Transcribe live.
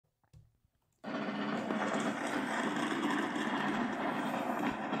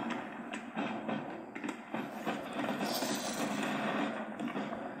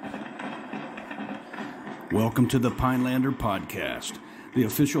Welcome to the Pinelander Podcast, the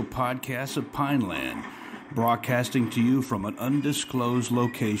official podcast of Pineland, broadcasting to you from an undisclosed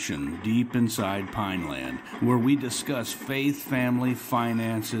location deep inside Pineland, where we discuss faith, family,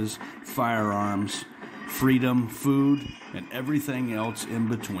 finances, firearms, freedom, food, and everything else in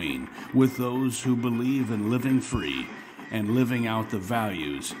between, with those who believe in living free and living out the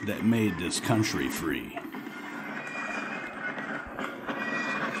values that made this country free.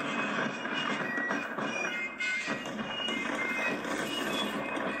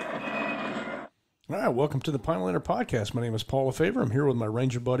 All right, welcome to the Pinelander Podcast. My name is Paul LaFavor. I'm here with my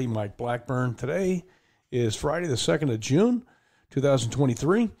ranger buddy, Mike Blackburn. Today is Friday, the 2nd of June,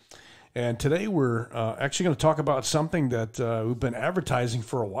 2023. And today we're actually going to talk about something that we've been advertising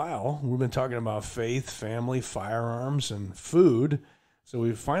for a while. We've been talking about faith, family, firearms, and food. So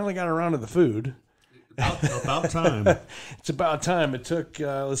we finally got around to the food. About time. It's about time. It took,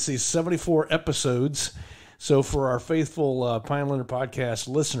 74 episodes. So for our faithful Pinelander Podcast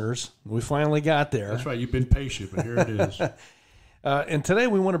listeners, we finally got there. That's right. You've been patient, but here it is. And today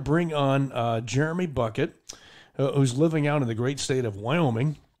we want to bring on Jeremy Bucket, who's living out in the great state of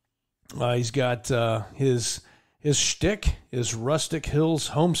Wyoming. He's got his shtick is Rustic Hills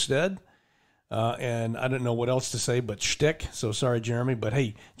Homestead. And I don't know what else to say but shtick. So sorry, Jeremy. But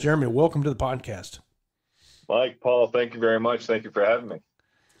hey, Jeremy, welcome to the podcast. Mike, Paul, thank you very much. Thank you for having me.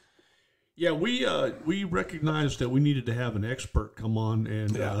 Yeah, we recognized that we needed to have an expert come on,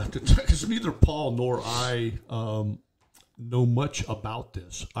 and because neither Paul nor I know much about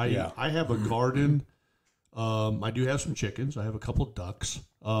this. I have a garden. I do have some chickens. I have a couple of ducks,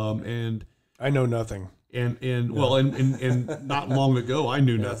 and I know nothing. And not long ago I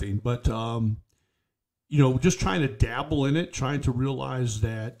knew nothing, but just trying to dabble in it, trying to realize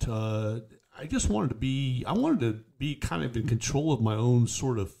that I wanted to be kind of in control of my own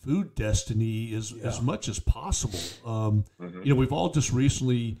sort of food destiny as much as possible. We've all just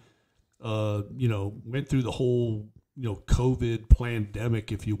recently, went through the whole, COVID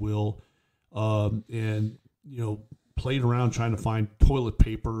pandemic, if you will, and, played around trying to find toilet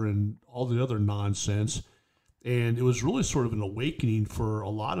paper and all the other nonsense. And it was really sort of an awakening for a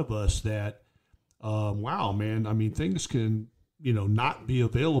lot of us that, wow, man, I mean, things can, not be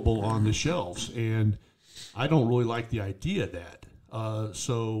available on the shelves. And I don't really like the idea of that.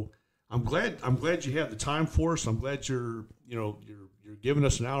 So I'm glad you have the time for us. I'm glad you're giving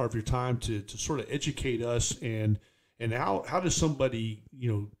us an hour of your time to sort of educate us and how does somebody,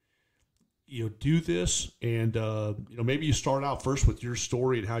 do this? And, maybe you start out first with your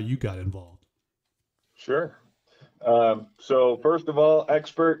story and how you got involved. Sure. So first of all,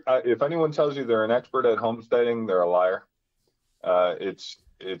 expert, if anyone tells you they're an expert at homesteading, they're a liar.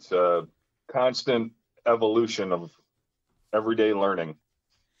 It's a constant evolution of everyday learning,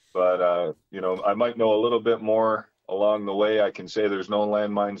 but I might know a little bit more along the way. I can say there's no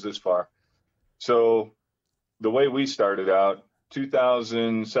landmines this far. So the way we started out,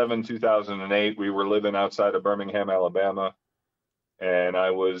 2007, 2008, we were living outside of Birmingham, Alabama, and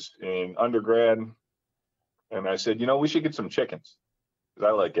I was in undergrad, and I said, we should get some chickens because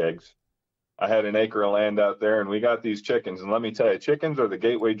I like eggs. I had an acre of land out there, and we got these chickens. And let me tell you, chickens are the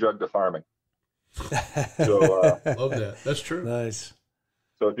gateway drug to farming. So, love that. That's true. Nice.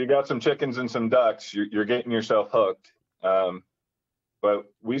 So if you got some chickens and some ducks, you're getting yourself hooked. But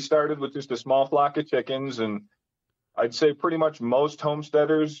we started with just a small flock of chickens, and I'd say pretty much most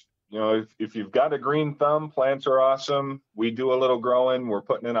homesteaders, if you've got a green thumb, plants are awesome. We do a little growing. We're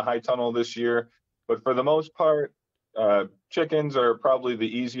putting in a high tunnel this year. But for the most part, chickens are probably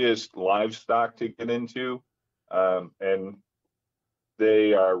the easiest livestock to get into, and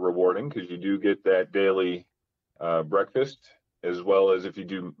they are rewarding because you do get that daily breakfast, as well as if you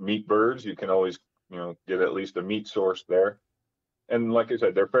do meat birds, you can always get at least a meat source there. And like I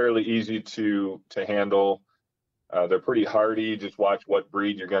said, they're fairly easy to handle. They're pretty hardy. Just watch what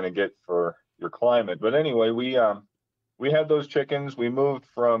breed you're going to get for your climate. But anyway, we had those chickens. We moved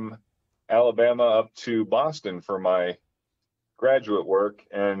from Alabama up to Boston for my graduate work,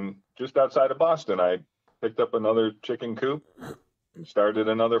 and just outside of Boston, I picked up another chicken coop and started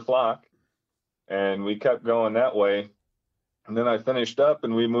another flock, and we kept going that way. And then I finished up,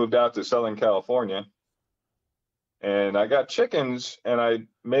 and we moved out to Southern California, and I got chickens, and I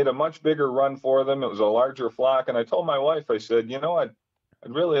made a much bigger run for them. It was a larger flock, and I told my wife, I said, I'd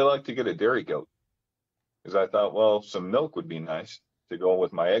really like to get a dairy goat, because I thought, well, some milk would be nice to go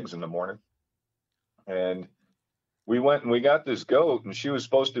with my eggs in the morning. And we went and we got this goat, and she was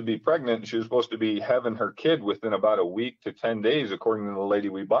supposed to be pregnant, and she was supposed to be having her kid within about a week to 10 days, according to the lady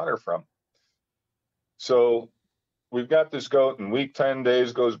we bought her from. So we've got this goat, and week 10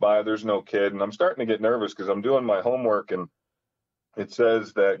 days goes by. There's no kid, and I'm starting to get nervous because I'm doing my homework, and it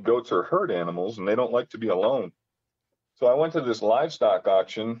says that goats are herd animals, and they don't like to be alone. So I went to this livestock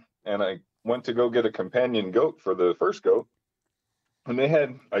auction, and I went to go get a companion goat for the first goat. And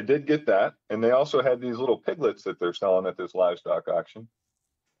I did get that. And they also had these little piglets that they're selling at this livestock auction.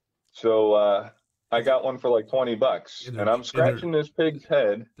 So I got one for like $20, and I'm scratching this pig's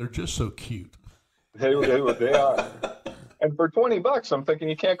head. They're just so cute. They are. And for $20, I'm thinking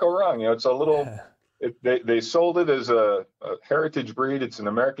you can't go wrong. You know, it's a little, they sold it as a heritage breed. It's an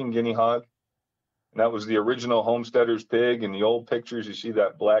American guinea hog. And that was the original homesteader's pig. In the old pictures, you see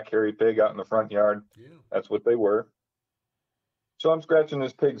that black hairy pig out in the front yard. Yeah. That's what they were. So I'm scratching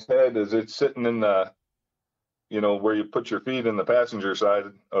this pig's head as it's sitting in the, you know, where you put your feet in the passenger side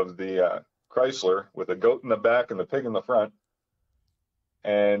of the Chrysler with a goat in the back and the pig in the front.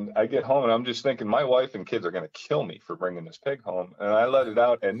 And I get home and I'm just thinking my wife and kids are going to kill me for bringing this pig home. And I let it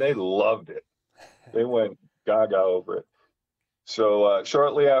out and they loved it. They went gaga over it. So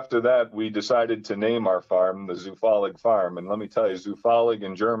shortly after that, we decided to name our farm the Zufallig Farm. And let me tell you, Zufallig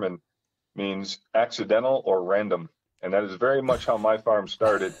in German means accidental or random. And that is very much how my farm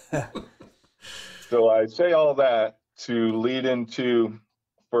started. So I say all that to lead into,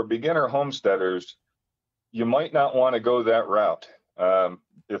 for beginner homesteaders, you might not want to go that route.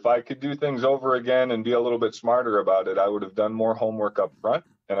 If I could do things over again and be a little bit smarter about it, I would have done more homework up front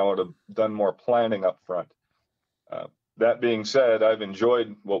and I would have done more planning up front. That being said, I've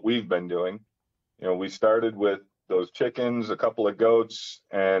enjoyed what we've been doing. You know, we started with those chickens, a couple of goats,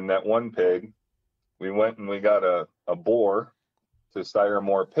 and that one pig. We went and we got a boar to sire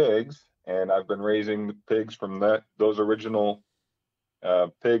more pigs, and I've been raising pigs from those original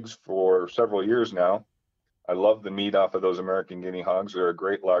pigs for several years now. I love the meat off of those American guinea hogs. They're a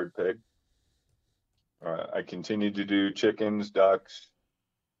great lard pig. I continue to do chickens, ducks.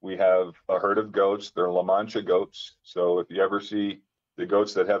 We have a herd of goats. They're La Mancha goats. So if you ever see the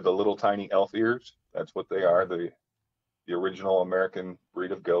goats that have the little tiny elf ears, that's what they are, the original American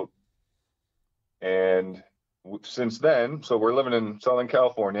breed of goat. And since then, so we're living in Southern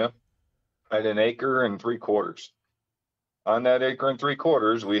California at 1 3/4 acres. On that 1 3/4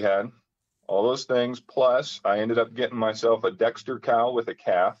 acres, we had all those things. Plus, I ended up getting myself a Dexter cow with a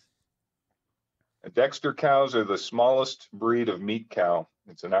calf. Dexter cows are the smallest breed of meat cow.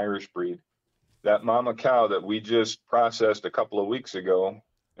 It's an Irish breed. That mama cow that we just processed a couple of weeks ago,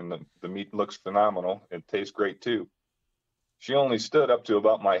 and the meat looks phenomenal. It tastes great too. She only stood up to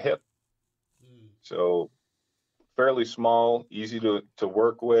about my hip. So fairly small, easy to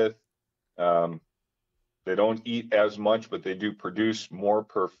work with. They don't eat as much, but they do produce more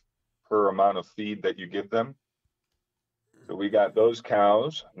per amount of feed that you give them. So we got those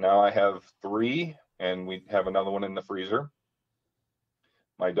cows. Now I have 3, and we have another one in the freezer.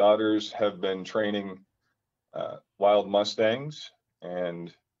 My daughters have been training wild Mustangs,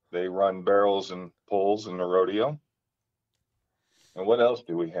 and they run barrels and pulls in the rodeo. And what else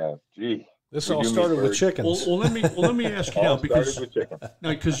do we have? Gee. This all started with chickens. Well, let me ask you now,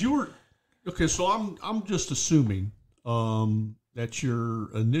 because you were okay. So I'm just assuming that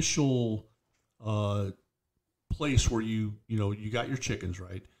your initial place where you got your chickens,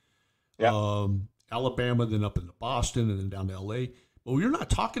 right? Yeah. Alabama, then up into Boston, and then down to L.A. Well, you're not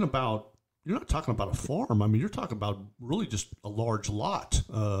talking about a farm. I mean, you're talking about really just a large lot.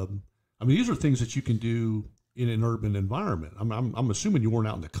 I mean, these are things that you can do in an urban environment. I'm assuming you weren't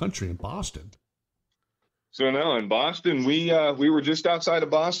out in the country in Boston. So no, in Boston, we were just outside of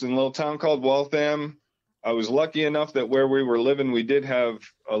Boston, a little town called Waltham. I was lucky enough that where we were living, we did have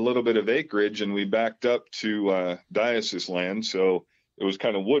a little bit of acreage, and we backed up to diocese land, so it was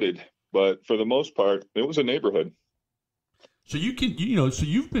kind of wooded. But for the most part, it was a neighborhood. So so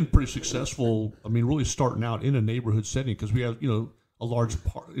you've been pretty successful. I mean, really starting out in a neighborhood setting, because we have, a large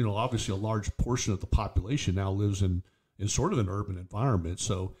part, obviously a large portion of the population now lives in sort of an urban environment.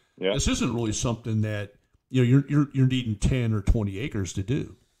 So yeah. This isn't really something that, you're needing 10 or 20 acres to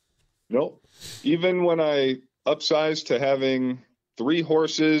do. Nope. Even when I upsized to having 3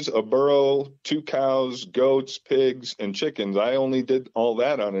 horses, a burro, 2 cows, goats, pigs, and chickens, I only did all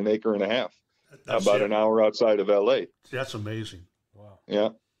that on 1.5 acres. That's about an hour outside of LA. That's amazing. Wow. Yeah.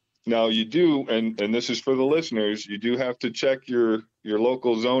 Now you do, and this is for the listeners, you do have to check your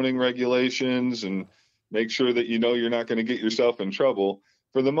local zoning regulations and make sure that you're not going to get yourself in trouble.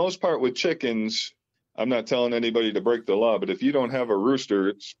 For the most part with chickens, I'm not telling anybody to break the law, but if you don't have a rooster,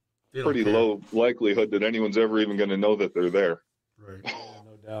 it's pretty low likelihood that anyone's ever even going to know that they're there. Right. Yeah,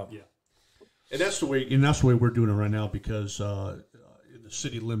 no doubt. Yeah. And that's the way we're doing it right now, because in the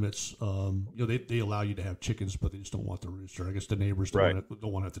city limits, they allow you to have chickens, but they just don't want the rooster. I guess the neighbors don't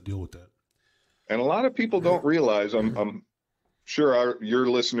want to have to deal with that. And a lot of people don't realize, I'm sure your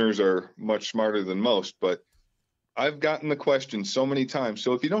listeners are much smarter than most, but I've gotten the question so many times.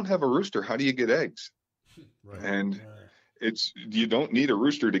 So if you don't have a rooster, how do you get eggs? Right. And you don't need a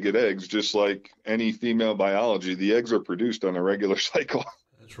rooster to get eggs, just like any female biology. The eggs are produced on a regular cycle.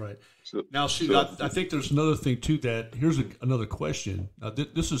 That's right. I think there's another thing too. That here's another question.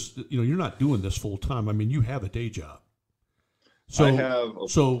 This is, you're not doing this full time. I mean, you have a day job.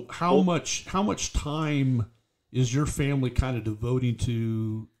 So how much time is your family kind of devoting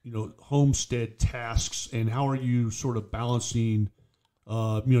to, homestead tasks, and how are you sort of balancing,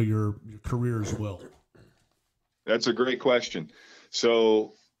 your career as well? That's a great question.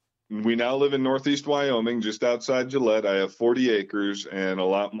 So we now live in Northeast Wyoming, just outside Gillette. I have 40 acres and a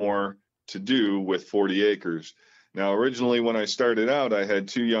lot more to do with 40 acres. Now, originally when I started out, I had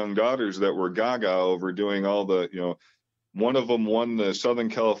 2 young daughters that were gaga over doing all the, one of them won the Southern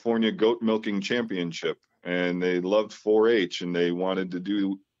California Goat Milking Championship, and they loved 4-H, and they wanted to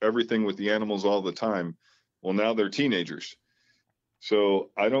do everything with the animals all the time. Well, now they're teenagers. So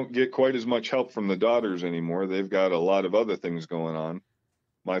I don't get quite as much help from the daughters anymore. They've got a lot of other things going on.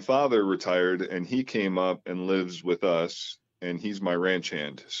 My father retired, and he came up and lives with us, and he's my ranch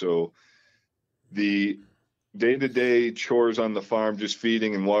hand. So the day-to-day chores on the farm, just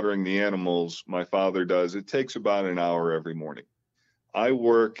feeding and watering the animals, my father does. It takes about an hour every morning. I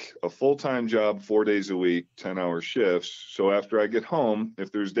work a full-time job 4 days a week, 10-hour shifts. So after I get home,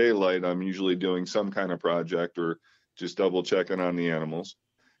 if there's daylight, I'm usually doing some kind of project or just double checking on the animals.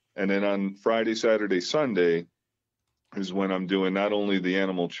 And then on Friday, Saturday, Sunday is when I'm doing not only the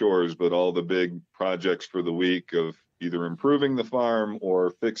animal chores, but all the big projects for the week of either improving the farm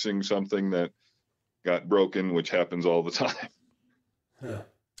or fixing something that got broken, which happens all the time. Yeah.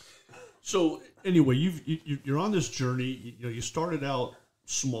 So anyway, you're on this journey. You started out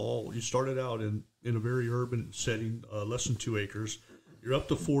small. You started out in a very urban setting, less than 2 acres. You're up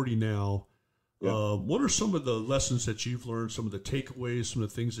to 40 now. Yeah. What are some of the lessons that you've learned, some of the takeaways, some of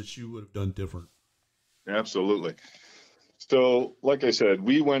the things that you would have done different? Absolutely. So, like I said,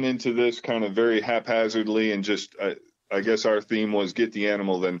 we went into this kind of very haphazardly, and just, I guess our theme was get the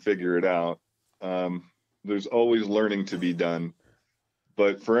animal, then figure it out. There's always learning to be done.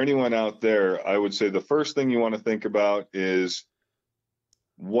 But for anyone out there, I would say the first thing you want to think about is,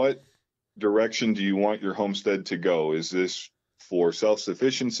 what direction do you want your homestead to go? Is this for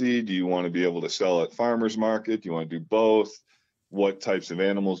self-sufficiency? Do you want to be able to sell at farmers market? Do you want to do both? What types of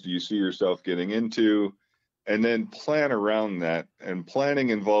animals do you see yourself getting into? And then plan around that. And planning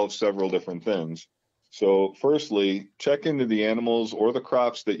involves several different things. So firstly, check into the animals or the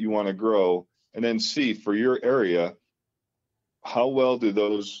crops that you want to grow, and then see for your area, how well do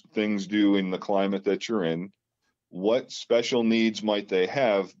those things do in the climate that you're in? What special needs might they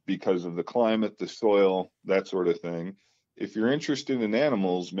have because of the climate, the soil, that sort of thing? If you're interested in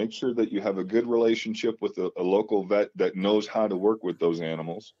animals, make sure that you have a good relationship with a local vet that knows how to work with those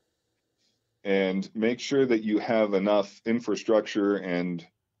animals. And make sure that you have enough infrastructure and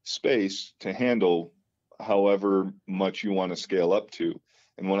space to handle however much you want to scale up to.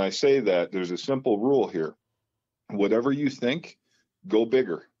 And when I say that, there's a simple rule here. Whatever you think, go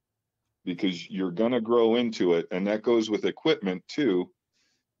bigger, because you're going to grow into it. And that goes with equipment too.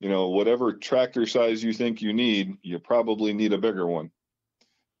 Whatever tractor size you think you need, you probably need a bigger one,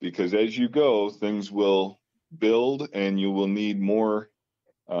 because as you go, things will build and you will need more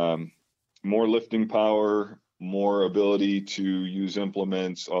lifting power, more ability to use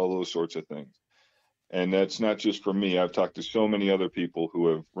implements, all those sorts of things. And that's not just from me. I've talked to so many other people who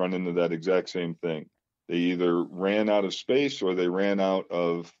have run into that exact same thing. They either ran out of space or they ran out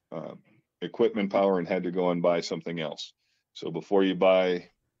of equipment power and had to go and buy something else. So before you buy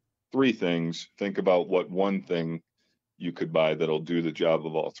 3 things, think about what one thing you could buy that'll do the job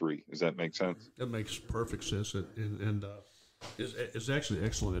of all 3. Does that make sense? That makes perfect sense, and is actually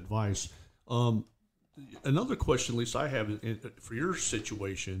excellent advice. Another question, at least I have for your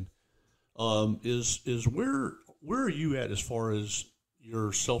situation, is where are you at as far as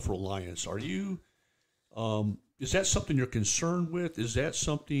your self-reliance? Are you is that something you're concerned with? Is that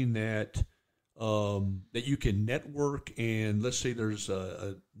something that that you can network, and let's say there's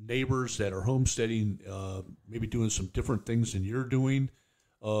neighbors that are homesteading, maybe doing some different things than you're doing,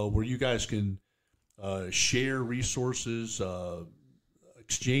 where you guys can share resources,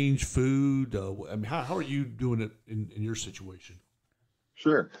 exchange food? How are you doing it in your situation?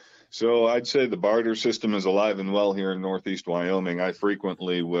 Sure. So I'd say the barter system is alive and well here in Northeast Wyoming. I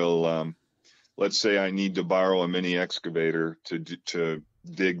frequently will, let's say I need to borrow a mini excavator to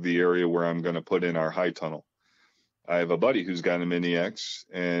dig the area where I'm going to put in our high tunnel. I have a buddy who's got a mini X,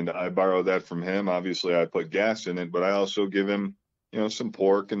 and I borrow that from him. Obviously, I put gas in it, but I also give him, some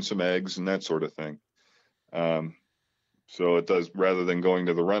pork and some eggs and that sort of thing. So it does, rather than going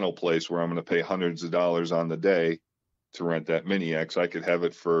to the rental place where I'm going to pay hundreds of dollars on the day to rent that mini X, I could have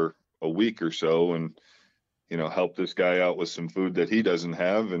it for a week or so and, help this guy out with some food that he doesn't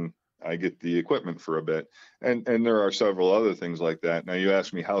have, and I get the equipment for a bit. And there are several other things like that. Now, you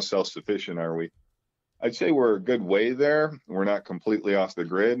asked me, how self-sufficient are we? I'd say we're a good way there. We're not completely off the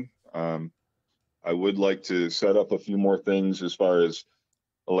grid. I would like to set up a few more things as far as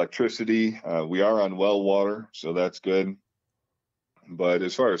electricity. We are on well water, so that's good. But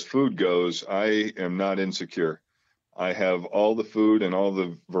as far as food goes, I am not insecure. I have all the food and all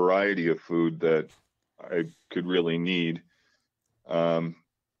the variety of food that I could really need.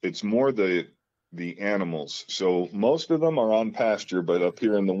 It's more the animals. So most of them are on pasture, but up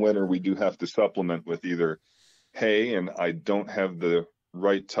here in the winter, we do have to supplement with either hay, and I don't have the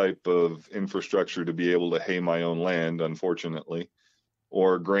right type of infrastructure to be able to hay my own land, unfortunately,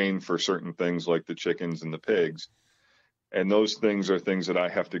 or grain for certain things like the chickens and the pigs. And those things are things that I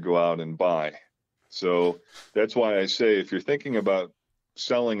have to go out and buy. So that's why I say, if you're thinking about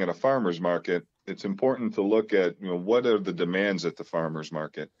selling at a farmer's market, it's important to look at, what are the demands at the farmer's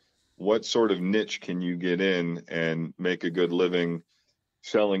market? What sort of niche can you get in and make a good living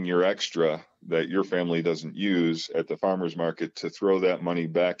selling your extra that your family doesn't use at the farmer's market to throw that money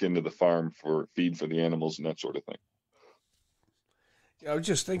back into the farm for feed for the animals and that sort of thing? Yeah, I was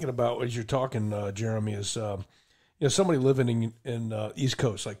just thinking about, as you're talking, Jeremy, is somebody living in East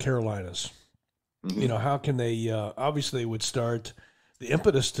Coast, like Carolinas. Mm-hmm. How can they? Obviously, would start the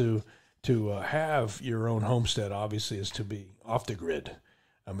impetus to have your own homestead. Obviously, is to be off the grid.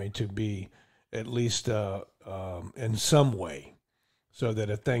 I mean, to be at least in some way, so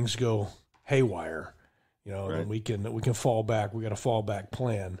that if things go haywire, right, then we can fall back. We got a fallback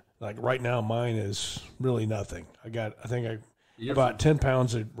plan. Like right now, mine is really nothing. I think about 10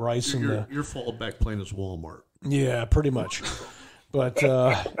 pounds of rice in your fallback plan is Walmart. Yeah, pretty much. But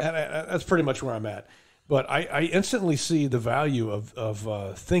that's pretty much where I'm at. But I instantly see the value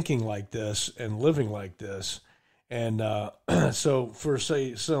of thinking like this and living like this. And so for,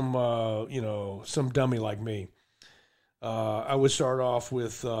 say, some dummy like me, I would start off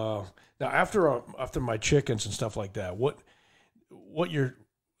with now after my chickens and stuff like that. What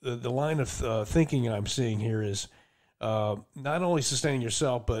the line of thinking I'm seeing here is not only sustaining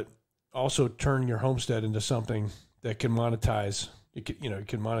yourself, but also turn your homestead into something that can monetize. You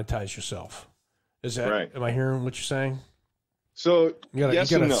can monetize yourself. Is that right? Am I hearing what you're saying? So you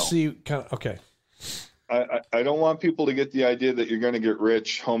gotta see kind of, okay. I don't want people to get the idea that you're going to get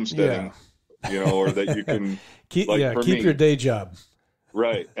rich homesteading, or that you can keep your day job.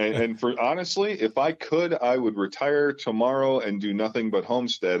 Right. And for honestly, if I could, I would retire tomorrow and do nothing but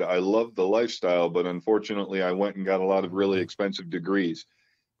homestead. I love the lifestyle, but unfortunately I went and got a lot of really expensive degrees.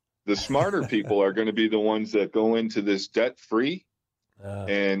 The smarter people are going to be the ones that go into this debt free.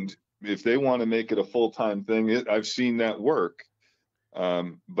 And if they want to make it a full-time thing, I've seen that work.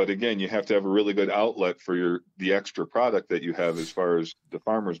 But again, you have to have a really good outlet for the extra product that you have as far as the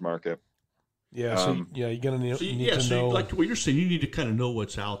farmer's market. Yeah, you're gonna need to know. Like what you're saying, you need to kind of know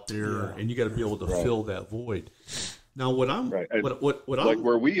what's out there, and you got to be able to fill that void. Now, what I'm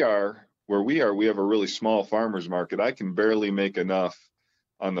where we are, we have a really small farmer's market. I can barely make enough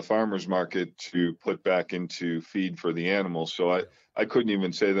on the farmer's market to put back into feed for the animals. So I couldn't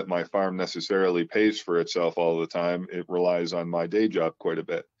even say that my farm necessarily pays for itself all the time. It relies on my day job quite a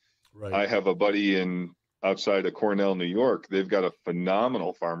bit. Right. I have a buddy outside of Cornell, New York. They've got a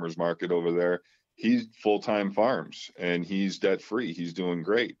phenomenal farmer's market over there. He's full-time farms and he's debt free. He's doing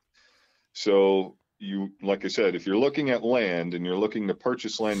great. So like I said, if you're looking at land and you're looking to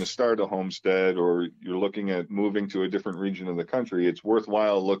purchase land to start a homestead, or you're looking at moving to a different region of the country, it's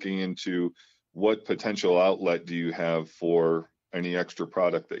worthwhile looking into what potential outlet do you have for any extra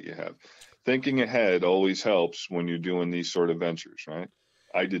product that you have. Thinking ahead always helps when you're doing these sort of ventures, right?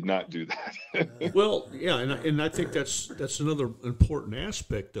 I did not do that. Well, yeah, and I think that's another important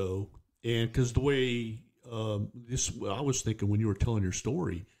aspect, though, and because the way I was thinking when you were telling your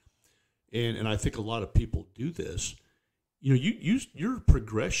story, and I think a lot of people do this. Your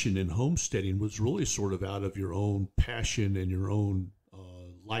progression in homesteading was really sort of out of your own passion and your own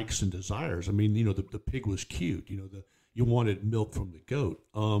likes and desires. I mean, the pig was cute. You wanted milk from the goat.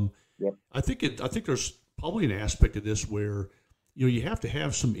 Yep. I think there's probably an aspect of this where you have to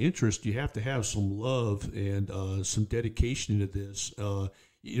have some interest, you have to have some love and some dedication into this.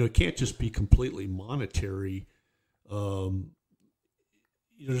 it can't just be completely monetary.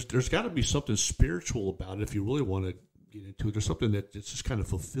 There's got to be something spiritual about it if you really want to get into it. There's something that just kind of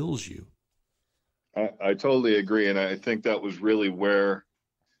fulfills you. I totally agree. And I think that was really where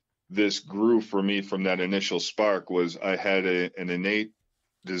this grew for me from that initial spark. Was I had an innate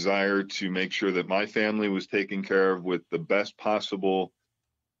desire to make sure that my family was taken care of with the best possible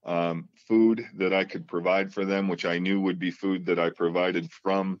food that I could provide for them, which I knew would be food that I provided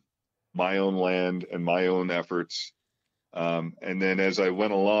from my own land and my own efforts. And then as I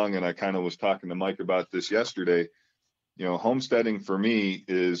went along, and I kind of was talking to Mike about this yesterday, homesteading for me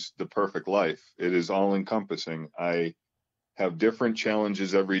is the perfect life. It is all encompassing. I have different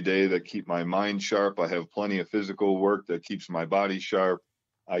challenges every day that keep my mind sharp. I have plenty of physical work that keeps my body sharp.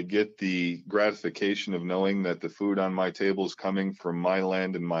 I get the gratification of knowing that the food on my table is coming from my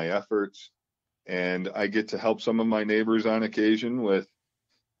land and my efforts. And I get to help some of my neighbors on occasion with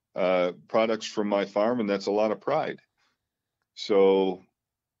products from my farm, and that's a lot of pride. So,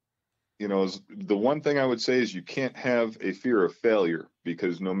 the one thing I would say is you can't have a fear of failure,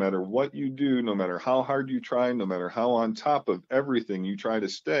 because no matter what you do, no matter how hard you try, no matter how on top of everything you try to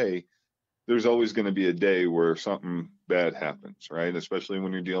stay, there's always going to be a day where something bad happens, right? Especially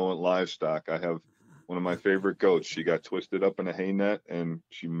when you're dealing with livestock. I have one of my favorite goats. She got twisted up in a hay net and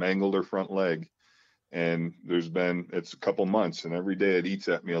she mangled her front leg. And it's a couple months, and every day it eats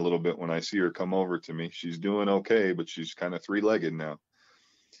at me a little bit when I see her come over to me. She's doing okay, but she's kind of three-legged now.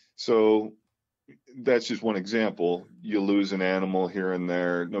 So that's just one example. You lose an animal here and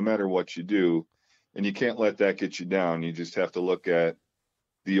there, no matter what you do, and you can't let that get you down. You just have to look at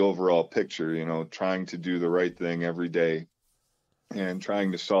the overall picture, trying to do the right thing every day and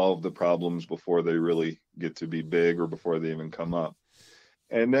trying to solve the problems before they really get to be big or before they even come up.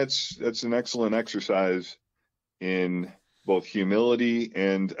 And that's an excellent exercise in both humility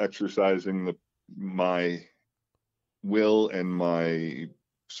and exercising my will and my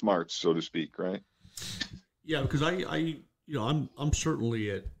smarts, so to speak, right? Yeah, because I'm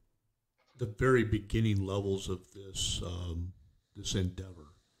certainly at the very beginning levels of this this endeavor,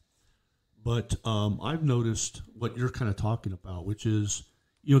 but I've noticed what you're kind of talking about, which is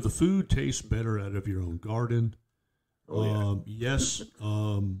the food tastes better out of your own garden. Oh, yeah. Yes,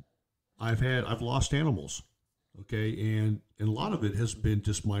 I've lost animals, okay, and a lot of it has been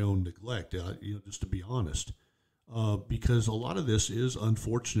just my own neglect, just to be honest, because a lot of this is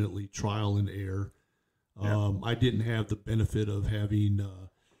unfortunately trial and error. Yeah. I didn't have the benefit of having,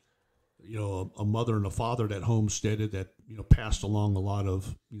 a mother and a father that homesteaded that passed along a lot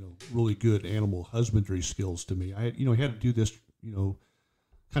of really good animal husbandry skills to me. I had to do this, kind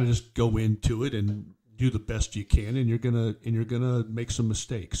of just go into it and do the best you can, and you're gonna make some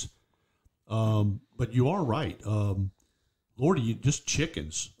mistakes. But you are right, Lordy. Just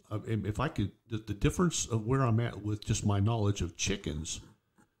chickens. If I could, the difference of where I'm at with just my knowledge of chickens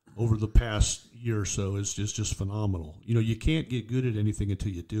over the past year or so is just phenomenal. You can't get good at anything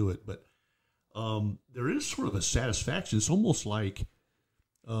until you do it, but there is sort of a satisfaction. It's almost like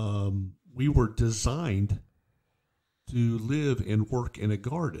we were designed to live and work in a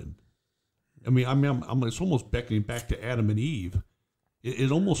garden. I'm it's almost beckoning back to Adam and Eve.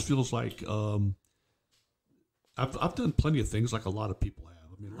 It almost feels like I've done plenty of things like a lot of people have.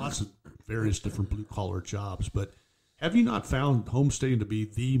 Lots of various different blue collar jobs, but have you not found homesteading to be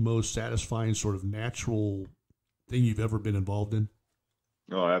the most satisfying sort of natural thing you've ever been involved in?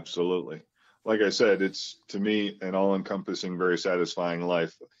 Oh, absolutely. Like I said, it's to me an all-encompassing, very satisfying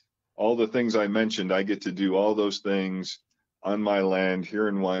life. All the things I mentioned, I get to do all those things on my land here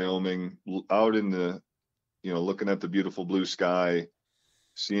in Wyoming, out in the, looking at the beautiful blue sky,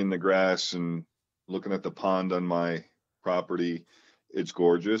 seeing the grass and looking at the pond on my property. It's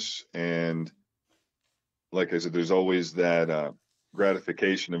gorgeous. And like I said, there's always that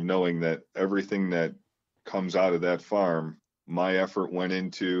gratification of knowing that everything that comes out of that farm, my effort went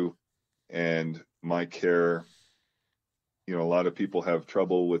into, and my care. A lot of people have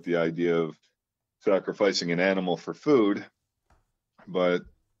trouble with the idea of sacrificing an animal for food, but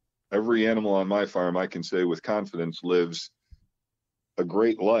every animal on my farm, I can say with confidence, lives a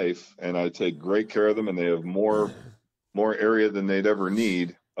great life, and I take great care of them, and they have more area than they'd ever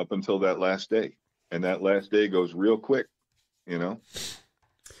need up until that last day. And that last day goes real quick, Yeah,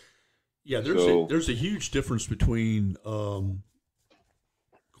 there's a huge difference between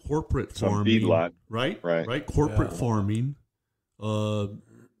corporate farming, feedlot, right? Corporate farming.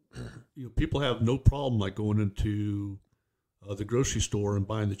 People have no problem like going into the grocery store and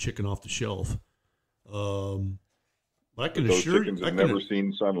buying the chicken off the shelf. But I can Those assure chickens you, have never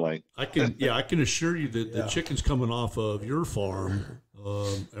seen sunlight. I can assure you that the chickens coming off of your farm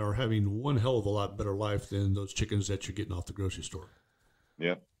are having one hell of a lot better life than those chickens that you're getting off the grocery store.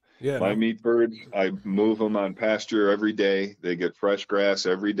 Yeah. Yeah. My meat birds, I move them on pasture every day. They get fresh grass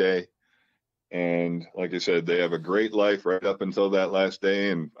every day. And like I said, they have a great life right up until that last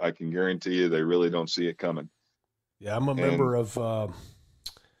day. And I can guarantee you they really don't see it coming. Yeah, I'm a member of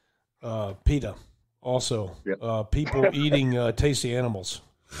PETA also. Yeah. People eating tasty animals.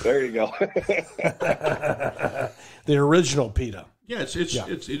 There you go. The original PETA. Yeah,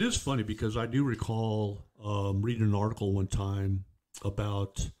 it is funny because I do recall reading an article one time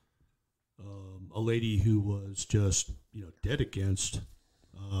about a lady who was just dead against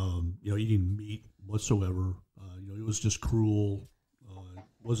eating meat whatsoever. It was just cruel.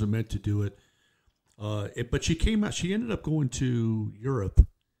 Wasn't meant to do it. But she came out. She ended up going to Europe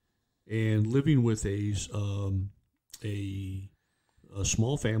and living with a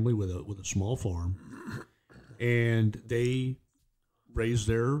small family with a small farm, and they raised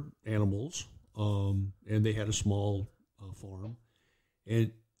their animals. And they had a small farm,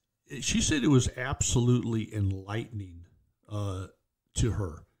 and she said it was absolutely enlightening to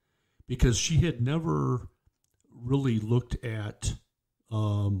her because she had never really looked at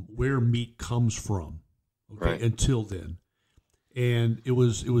where meat comes from, okay, right, until then. And it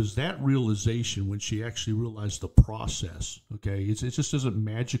was that realization when she actually realized the process. Okay, it just doesn't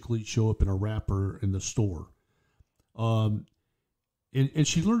magically show up in a wrapper in the store. And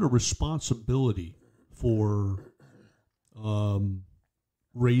she learned a responsibility for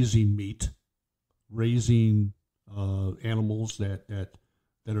raising meat, raising animals that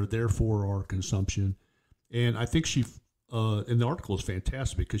are there for our consumption. And I think she, and the article is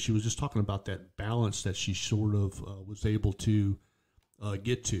fantastic because she was just talking about that balance that she sort of was able to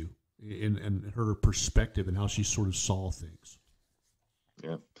get to in her perspective and how she sort of saw things.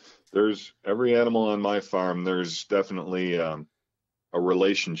 Yeah. There's every animal on my farm. There's definitely a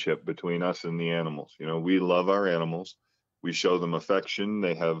relationship between us and the animals. We love our animals. We show them affection.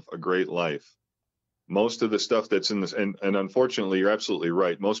 They have a great life. Most of the stuff that's in this, and unfortunately, you're absolutely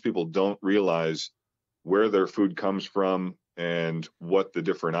right. Most people don't realize where their food comes from and what the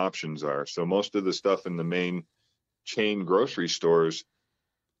different options are. So most of the stuff in the main chain grocery stores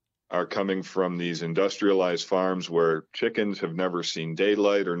are coming from these industrialized farms where chickens have never seen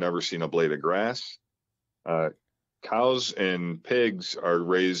daylight or never seen a blade of grass. Cows and pigs are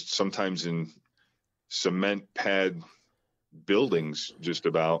raised sometimes in cement pad buildings, just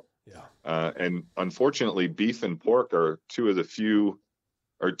about. Yeah. And unfortunately, beef and pork are two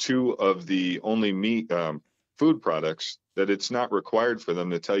of the only meat food products that it's not required for them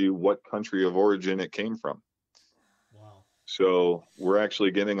to tell you what country of origin it came from. Wow. So we're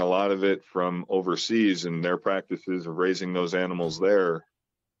actually getting a lot of it from overseas, and their practices of raising those animals there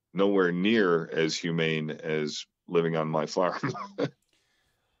nowhere near as humane as living on my farm.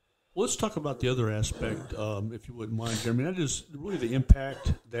 Well, let's talk about the other aspect, if you wouldn't mind, Jeremy. That is really the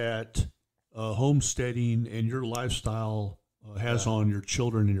impact that homesteading and your lifestyle has on your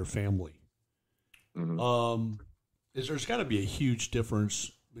children and your family. Mm-hmm. There's got to be a huge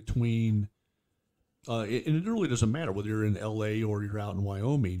difference between, and it really doesn't matter whether you're in L.A. or you're out in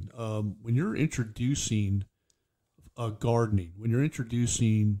Wyoming. When you're introducing gardening, when you're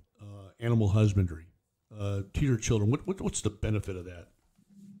introducing animal husbandry to your children, what's the benefit of that?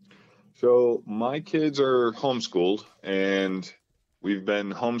 So my kids are homeschooled, and we've been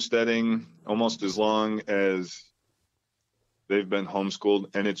homesteading almost as long as they've been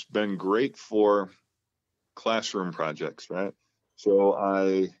homeschooled, and it's been great for classroom projects, right? So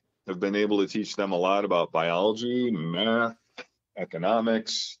I have been able to teach them a lot about biology, math,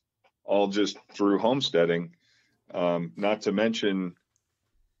 economics, all just through homesteading, not to mention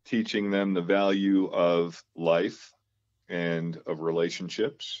teaching them the value of life and of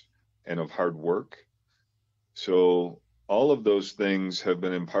relationships and of hard work. So all of those things have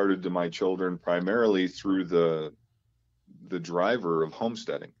been imparted to my children primarily through the driver of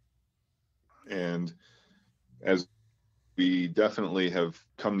homesteading. And as we definitely have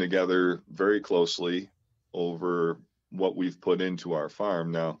come together very closely over what we've put into our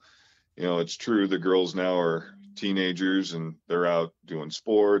farm. Now, it's true the girls now are teenagers and they're out doing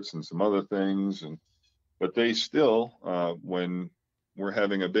sports and some other things, but they still, when we're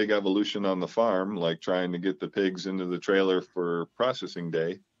having a big evolution on the farm, like trying to get the pigs into the trailer for processing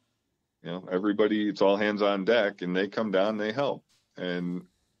day, everybody, it's all hands on deck, and they come down, they help. And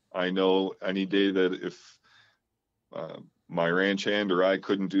I know any day that if my ranch hand or I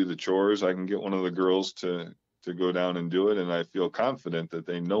couldn't do the chores, I can get one of the girls to go down and do it. And I feel confident that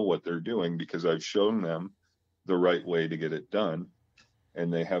they know what they're doing because I've shown them the right way to get it done,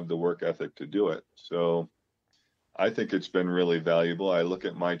 and they have the work ethic to do it. So I think it's been really valuable. I look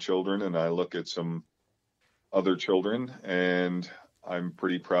at my children and I look at some other children, and I'm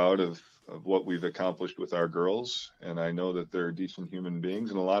pretty proud of what we've accomplished with our girls. And I know that they're decent human beings.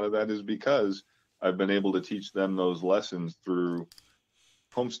 And a lot of that is because I've been able to teach them those lessons through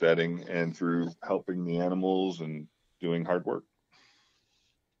homesteading and through helping the animals and doing hard work.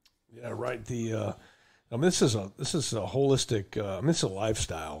 Yeah, right. This is a holistic. This is a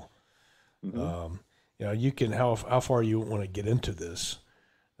lifestyle. Mm-hmm. You can how far you want to get into this.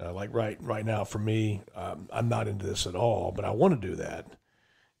 Like right now, for me, I'm not into this at all, but I want to do that.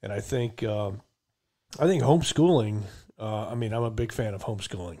 And I think homeschooling. I'm a big fan of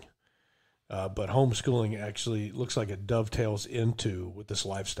homeschooling, but homeschooling actually looks like it dovetails into with this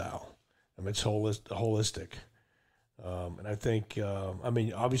lifestyle. It's holistic. And I think,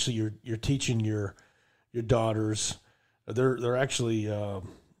 obviously you're teaching your daughters. They're actually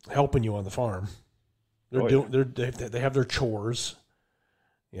helping you on the farm. They have their chores,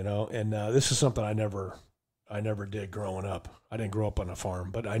 and this is something I never did growing up. I didn't grow up on a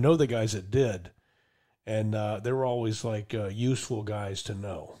farm, but I know the guys that did, and they were always like useful guys to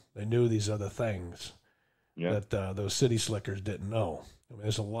know. They knew these other things that those city slickers didn't know.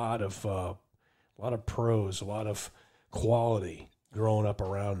 There's a lot of pros, a lot of quality growing up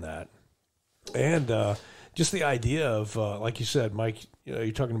around that. And just the idea of, like you said, Mike,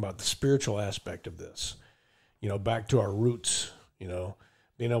 you're talking about the spiritual aspect of this, back to our roots,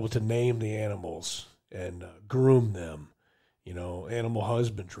 being able to name the animals and groom them, animal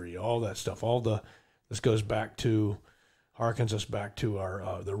husbandry, all that stuff. This goes back to, harkens us back to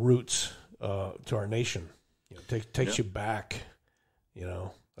our the roots to our nation. Takes you back,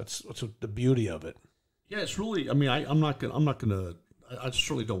 that's the beauty of it. Yeah, it's really. I'm not gonna. I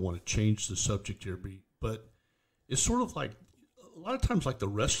certainly don't want to change the subject here, but it's sort of like a lot of times, like the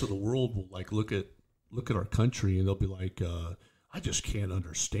rest of the world will like look at our country and they'll be like, I just can't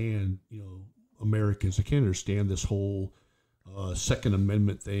understand, Americans. I can't understand this whole Second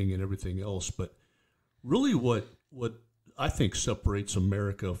Amendment thing and everything else. But really, what I think separates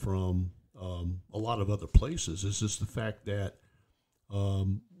America from a lot of other places is just the fact that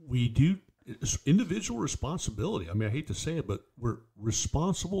we do. It's individual responsibility. I hate to say it, but we're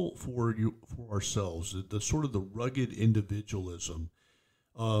responsible for ourselves. The sort of the rugged individualism.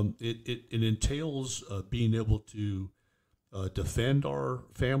 It entails being able to defend our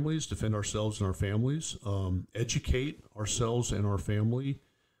families, defend ourselves and our families, educate ourselves and our family,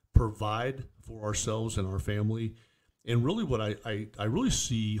 provide for ourselves and our family, and really what I really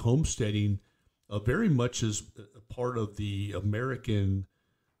see homesteading very much as a part of the American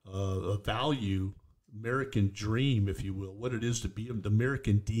value, American dream, if you will, what it is to be the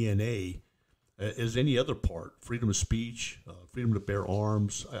American DNA, as any other part. Freedom of speech, freedom to bear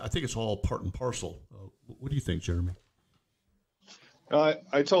arms. I think it's all part and parcel. What do you think, Jeremy? I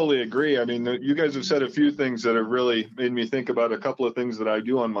totally agree. You guys have said a few things that have really made me think about a couple of things that I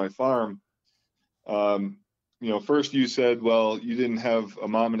do on my farm. First you said, well, you didn't have a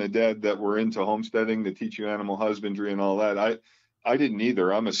mom and a dad that were into homesteading to teach you animal husbandry and all that. I didn't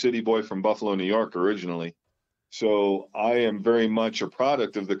either. I'm a city boy from Buffalo, New York originally. So I am very much a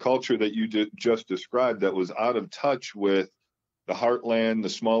product of the culture that you just described that was out of touch with the heartland, the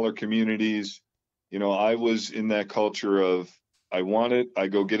smaller communities. I was in that culture of, I want it, I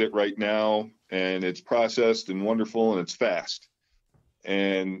go get it right now, and it's processed and wonderful and it's fast.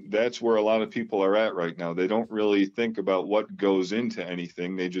 And that's where a lot of people are at right now. They don't really think about what goes into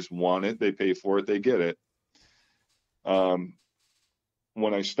anything. They just want it, they pay for it, they get it.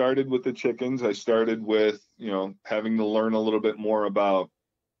 When I started with the chickens, I started with, having to learn a little bit more about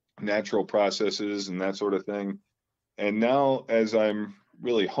natural processes and that sort of thing. And now as I'm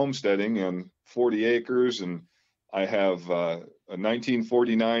really homesteading on 40 acres and I have a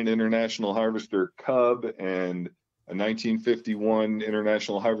 1949 International Harvester Cub and a 1951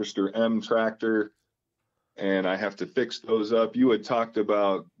 International Harvester M tractor, and I have to fix those up. You had talked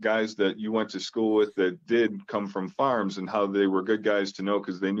about guys that you went to school with that did come from farms and how they were good guys to know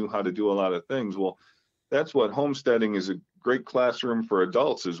because they knew how to do a lot of things. Well, that's what homesteading is, a great classroom for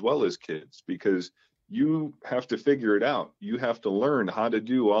adults as well as kids, because you have to figure it out. You have to learn how to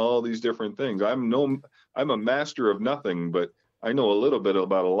do all these different things. I'm a master of nothing, but I know a little bit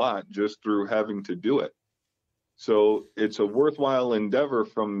about a lot just through having to do it. So it's a worthwhile endeavor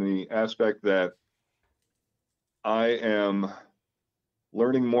from the aspect that I am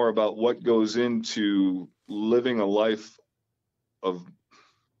learning more about what goes into living a life of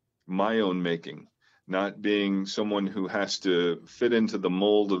my own making, not being someone who has to fit into the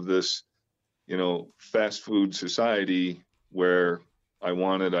mold of this fast food society where I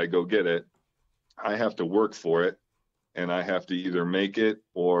want it, I go get it. I have to work for it, and I have to either make it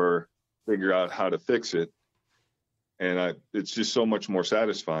or figure out how to fix it. And it's just so much more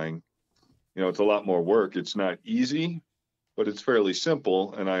satisfying. It's a lot more work. It's not easy, but it's fairly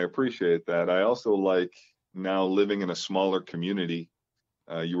simple, and I appreciate that. I also like now living in a smaller community.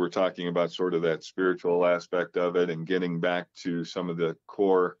 You were talking about sort of that spiritual aspect of it and getting back to some of the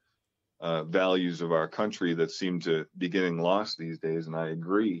core values of our country that seem to be getting lost these days, and I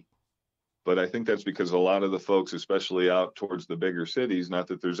agree. But I think that's because a lot of the folks, especially out towards the bigger cities, not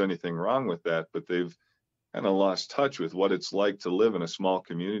that there's anything wrong with that, but they've kind of lost touch with what it's like to live in a small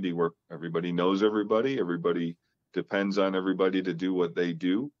community where everybody knows everybody depends on everybody to do what they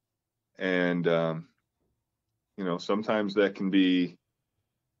do. And, sometimes that can be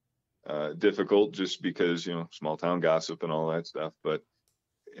difficult just because, small town gossip and all that stuff. But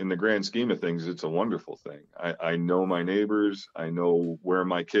in the grand scheme of things, it's a wonderful thing. I know my neighbors. I know where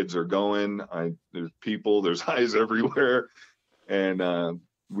my kids are going. There's people, there's eyes everywhere. And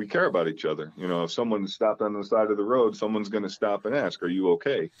we care about each other. If someone stopped on the side of the road, someone's going to stop and ask, are you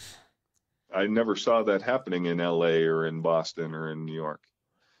okay? I never saw that happening in LA or in Boston or in New York.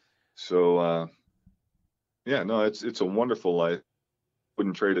 So, it's a wonderful life.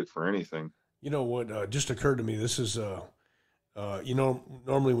 Wouldn't trade it for anything. What just occurred to me, this is,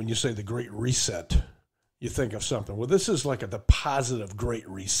 normally when you say the Great Reset, you think of something. Well, this is like the positive Great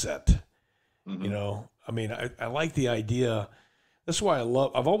Reset. Mm-hmm. I like the idea. That's why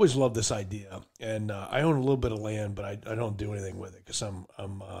I've always loved this idea. And I own a little bit of land, but I don't do anything with it because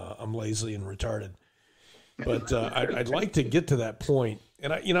I'm lazy and retarded. But I'd like to get to that point.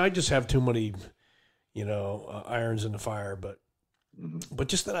 And I just have too many, irons in the fire. But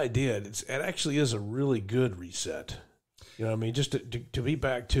just that idea, it actually is a really good reset. Just to be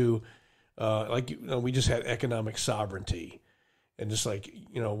back to, we just had economic sovereignty, and just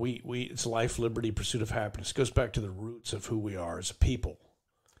it's life, liberty, pursuit of happiness. It goes back to the roots of who we are as a people.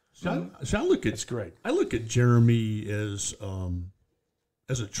 So I look at, it's great. I look at Jeremy as a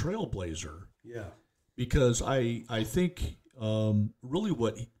trailblazer. Yeah. Because I think really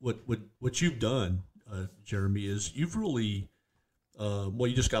what you've done, Jeremy, is you've really,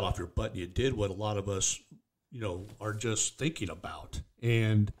 you just got off your butt and you did what a lot of us, are just thinking about.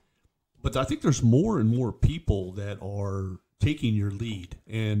 But I think there's more and more people that are taking your lead.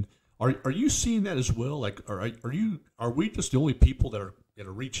 And are you seeing that as well? Like, are we just the only people that are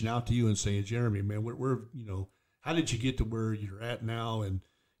reaching out to you and saying, Jeremy, man, we're how did you get to where you're at now? And,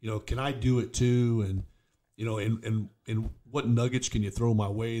 can I do it too? And, and what nuggets can you throw my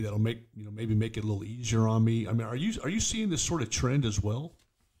way that'll make, maybe make it a little easier on me? I mean, are you seeing this sort of trend as well?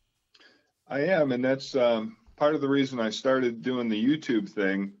 I am. And that's part of the reason I started doing the YouTube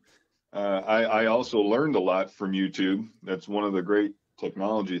thing. I also learned a lot from YouTube. That's one of the great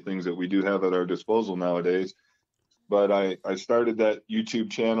technology things that we do have at our disposal nowadays. But I started that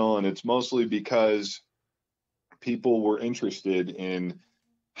YouTube channel, and it's mostly because people were interested in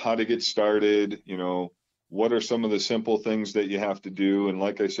how to get started, what are some of the simple things that you have to do. And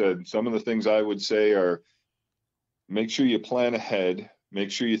like I said, some of the things I would say are make sure you plan ahead,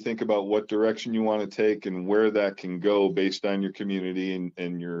 make sure you think about what direction you want to take and where that can go based on your community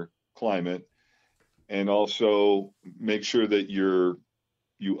and your climate. And also make sure that you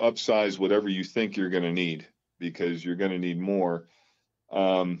upsize whatever you think you're going to need, because you're going to need more.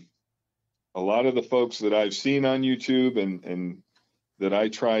 A lot of the folks that I've seen on YouTube and that I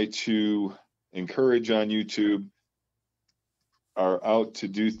try to encourage on YouTube are out to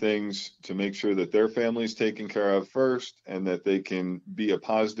do things to make sure that their family's taken care of first and that they can be a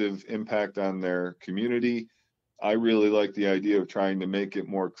positive impact on their community. I really like the idea of trying to make it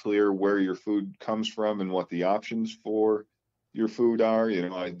more clear where your food comes from and what the options for your food are.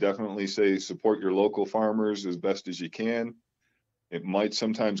 I definitely say support your local farmers as best as you can. It might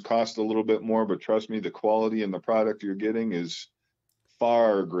sometimes cost a little bit more, but trust me, the quality and the product you're getting is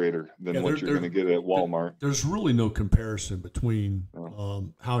far greater than what you're going to get at Walmart. There's really no comparison between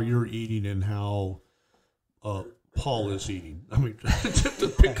how you're eating and how Paul is eating. I mean,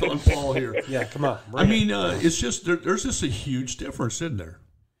 to pick on Paul here. Yeah, come on. It's just there's just a huge difference in there.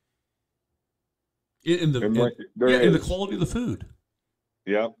 In the quality of the food.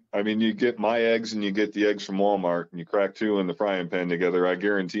 Yeah. I mean, you get my eggs and you get the eggs from Walmart and you crack two in the frying pan together. I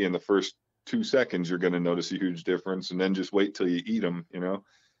guarantee in the first 2 seconds, you're going to notice a huge difference, and then just wait till you eat them,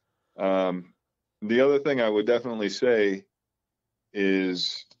 The other thing I would definitely say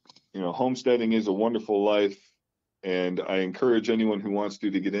is, homesteading is a wonderful life, and I encourage anyone who wants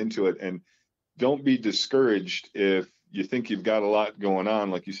to get into it. And don't be discouraged if you think you've got a lot going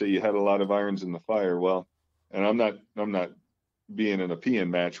on. Like you say, you had a lot of irons in the fire. Well, and I'm not being in a peeing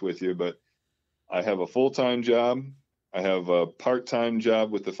match with you, but I have a full-time job. I have a part-time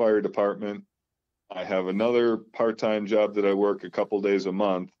job with the fire department. I have another part-time job that I work a couple days a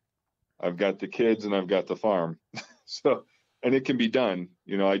month. I've got the kids and I've got the farm. So, and it can be done.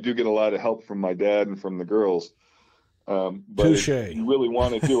 You know, I do get a lot of help from my dad and from the girls. But Touche. if you really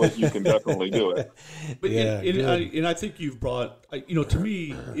want to do it, you can definitely do it. But Yeah, and I think you've brought, to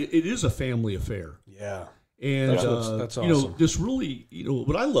me, it is a family affair. Yeah. And that's awesome. this really,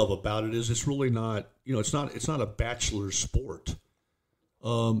 what I love about it is it's really not, it's not a bachelor sport.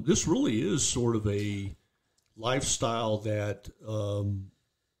 This really is sort of a lifestyle that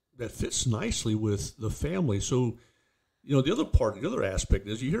that fits nicely with the family. So, the other aspect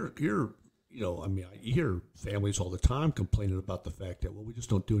is you hear you hear families all the time complaining about the fact that, well, we just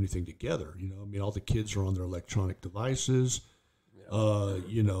don't do anything together. All the kids are on their electronic devices.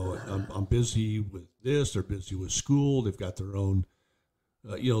 I'm busy with this. They're busy with school. They've got their own.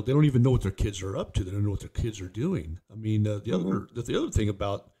 They don't even know what their kids are up to. They don't know what their kids are doing. The other thing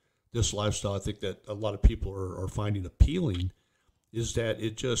about this lifestyle, I think that a lot of people are finding appealing, is that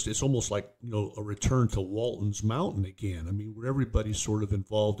it's almost like a return to Walton's Mountain again. Where everybody's sort of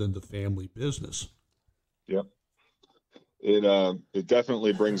involved in the family business. Yep. It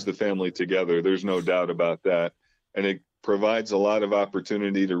definitely brings the family together. There's no doubt about that, and it provides a lot of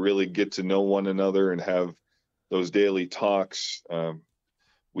opportunity to really get to know one another and have those daily talks.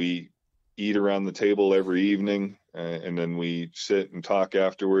 We eat around the table every evening, and then we sit and talk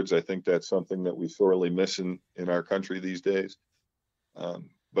afterwards. I think that's something that we sorely miss in our country these days.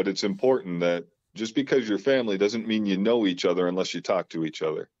 But it's important that just because you're family doesn't mean you know each other unless you talk to each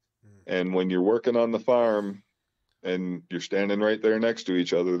other. And when you're working on the farm and you're standing right there next to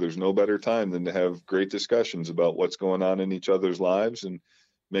each other, there's no better time than to have great discussions about what's going on in each other's lives and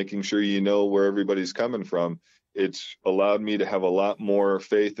making sure you know where everybody's coming from. It's allowed me to have a lot more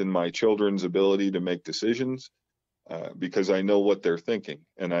faith in my children's ability to make decisions because I know what they're thinking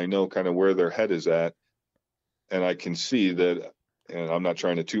and I know kind of where their head is at. And I can see that, and I'm not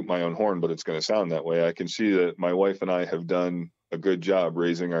trying to toot my own horn, but it's going to sound that way. I can see that my wife and I have done a good job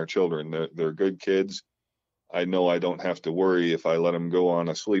raising our children. They're good kids. I know I don't have to worry if I let them go on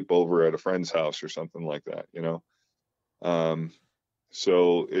a sleepover at a friend's house or something like that,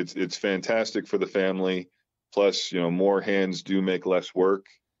 So it's fantastic for the family. Plus, more hands do make less work,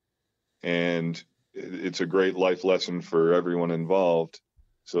 and it's a great life lesson for everyone involved.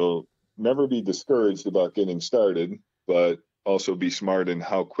 So never be discouraged about getting started, but also be smart in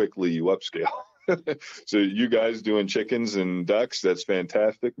how quickly you upscale. So you guys doing chickens and ducks, that's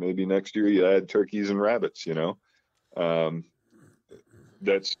fantastic. Maybe next year you add turkeys and rabbits,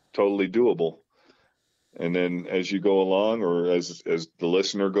 that's totally doable. And then as you go along, or as the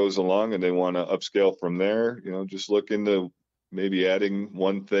listener goes along and they want to upscale from there, just look into maybe adding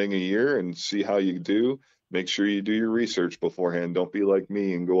one thing a year and see how you do. Make sure you do your research beforehand. Don't be like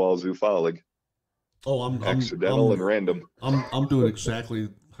me and go all zoophiling. Oh, I'm accidental and random. I'm doing exactly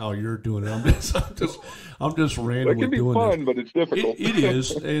how you're doing it. I'm just randomly doing it. It can be fun, but it's difficult. It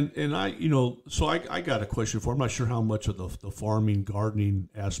is, and I, so I got a question for. I'm not sure how much of the farming, gardening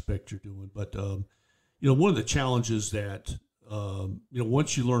aspect you're doing, but one of the challenges that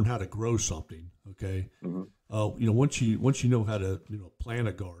once you learn how to grow something, okay, once you know how to plant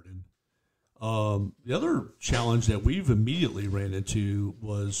a garden, the other challenge that we've immediately ran into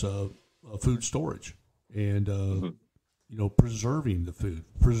was food storage and preserving the food,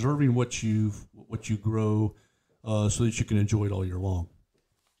 preserving what you grow, so that you can enjoy it all year long.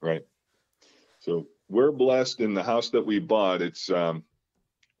 Right. So we're blessed in the house that we bought.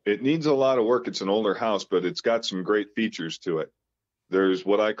 It needs a lot of work. It's an older house, but it's got some great features to it. There's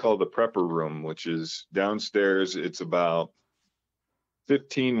what I call the prepper room, which is downstairs. It's about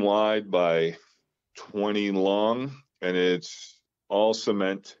 15 wide by 20 long, and it's all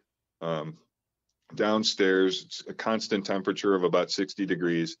cement. Downstairs, it's a constant temperature of about 60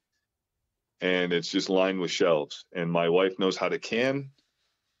 degrees, and it's just lined with shelves. And my wife knows how to can,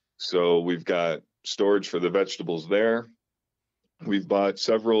 so we've got storage for the vegetables there. We've bought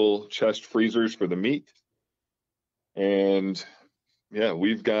several chest freezers for the meat, and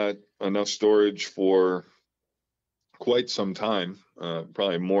we've got enough storage for quite some time,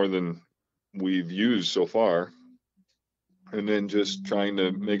 probably more than we've used so far. And then just trying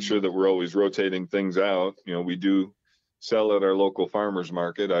to make sure that we're always rotating things out. We do sell at our local farmers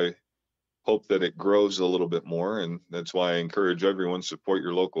market. I hope that it grows a little bit more, and that's why I encourage everyone to support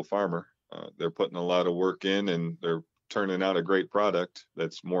your local farmer. They're putting a lot of work in, and they're turning out a great product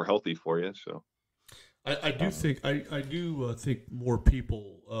that's more healthy for you. So I do think more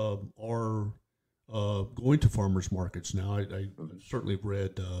people are going to farmers markets now. I certainly have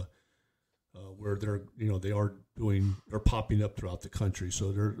read where they're popping up throughout the country.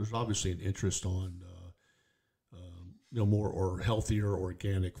 So there's obviously an interest on more or healthier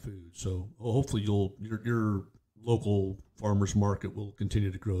organic food. So hopefully your local farmers market will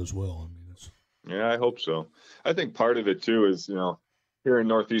continue to grow as well. I mean, yeah, I hope so. I think part of it too is here in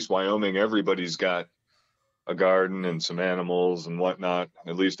Northeast Wyoming, everybody's got a garden and some animals and whatnot.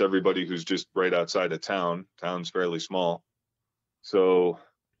 At least everybody who's just right outside of town. Town's fairly small, so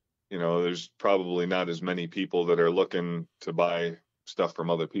there's probably not as many people that are looking to buy stuff from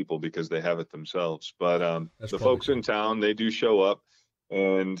other people because they have it themselves. But the folks in town, they do show up.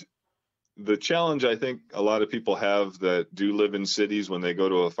 And the challenge I think a lot of people have that do live in cities when they go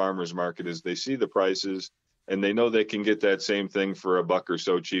to a farmer's market is they see the prices and they know they can get that same thing for $1 or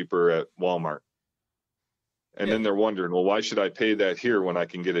so cheaper at Walmart. And then they're wondering, well, why should I pay that here when I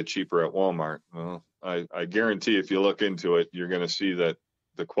can get it cheaper at Walmart? Well, I guarantee if you look into it, you're going to see that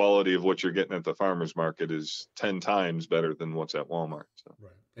the quality of what you're getting at the farmer's market is 10 times better than what's at Walmart. So.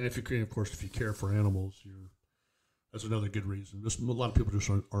 Right. And if you care for animals, that's another good reason. A lot of people just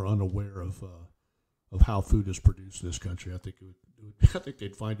are unaware of how food is produced in this country. I think I think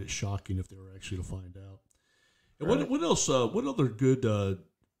they'd find it shocking if they were actually to find out. And right. What else? What other good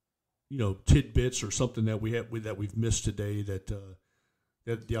tidbits or something that we've missed today that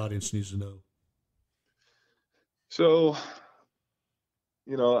the audience needs to know? So,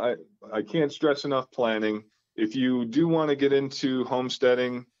 I can't stress enough planning. If you do want to get into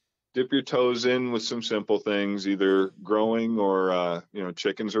homesteading, dip your toes in with some simple things, either growing or,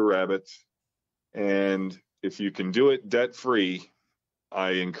 chickens or rabbits. And if you can do it debt-free,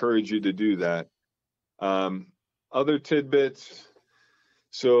 I encourage you to do that. Other tidbits.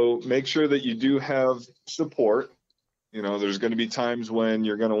 So make sure that you do have support. There's going to be times when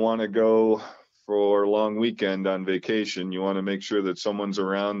you're going to want to go for a long weekend on vacation. You want to make sure that someone's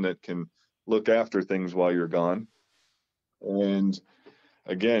around that can look after things while you're gone. And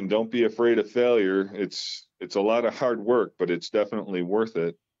again, don't be afraid of failure. It's a lot of hard work, but it's definitely worth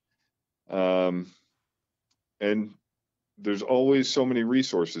it. And there's always so many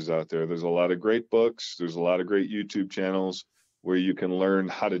resources out there. There's a lot of great books. There's a lot of great YouTube channels where you can learn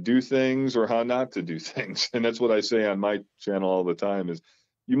how to do things or how not to do things. And that's what I say on my channel all the time is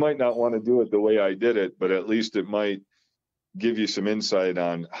you might not want to do it the way I did it, but at least it might give you some insight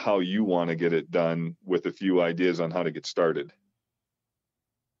on how you want to get it done with a few ideas on how to get started.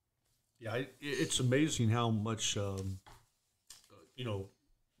 Yeah, it's amazing how much,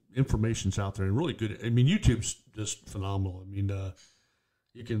 information's out there and really good. I mean, YouTube's just phenomenal. I mean,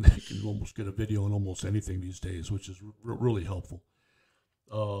 you can almost get a video on almost anything these days, which is really helpful.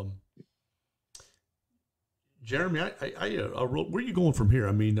 Jeremy, where are you going from here?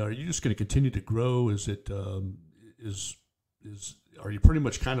 I mean, are you just going to continue to grow? Is it are you pretty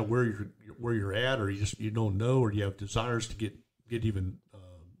much kind of where you're at, or you don't know, or do you have desires to get even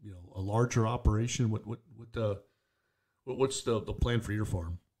a larger operation? What's the plan for your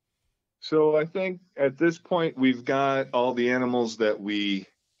farm? So I think at this point we've got all the animals that we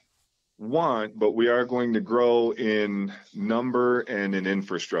want, but we are going to grow in number and in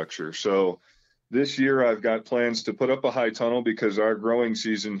infrastructure. So this year I've got plans to put up a high tunnel because our growing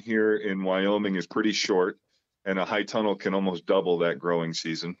season here in Wyoming is pretty short, and a high tunnel can almost double that growing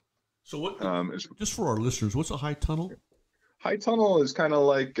season. So what? Just for our listeners, what's a high tunnel? High tunnel is kind of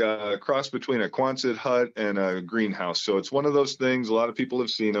like a cross between a Quonset hut and a greenhouse. So it's one of those things. A lot of people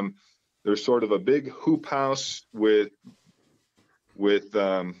have seen them. There's sort of a big hoop house with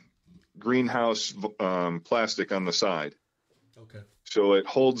greenhouse plastic on the side. Okay. So it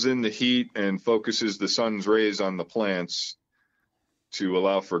holds in the heat and focuses the sun's rays on the plants to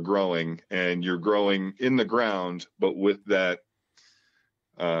allow for growing. And you're growing in the ground, but with that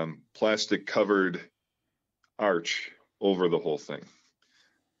plastic covered arch over the whole thing.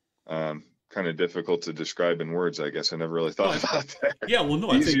 Kind of difficult to describe in words, I guess. I never really thought about that. Yeah, well,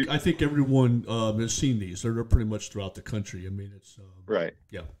 no, I think everyone has seen these. They're pretty much throughout the country. I mean, it's right.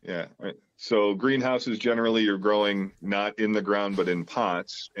 Yeah. Right. So greenhouses generally you're growing not in the ground but in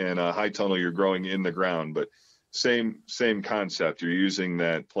pots, and a high tunnel you're growing in the ground. But same concept. You're using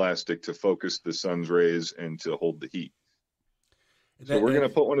that plastic to focus the sun's rays and to hold the heat. So we're going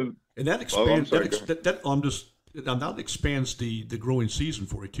to put one of and that expands. That expands the growing season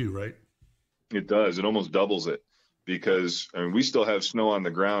for you too, right? It does. It almost doubles it because we still have snow on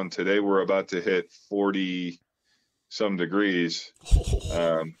the ground. Today we're about to hit 40 some degrees.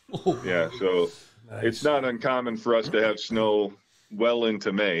 Yeah, so nice. It's not uncommon for us to have snow well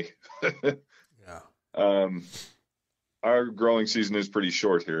into May. Yeah. our growing season is pretty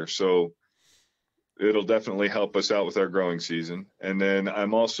short here, so it'll definitely help us out with our growing season. And then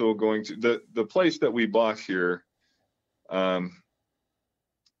I'm also going to the place that we bought here.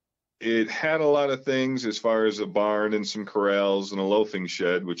 It had a lot of things as far as a barn and some corrals and a loafing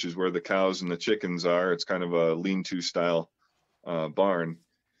shed, which is where the cows and the chickens are. It's kind of a lean-to style barn.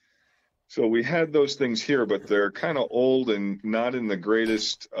 So we had those things here, but they're kind of old and not in the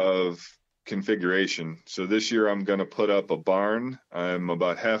greatest of configuration. So this year I'm going to put up a barn. I'm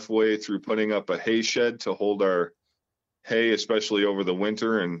about halfway through putting up a hay shed to hold our hay, especially over the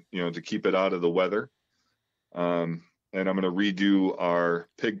winter, and to keep it out of the weather. And I'm going to redo our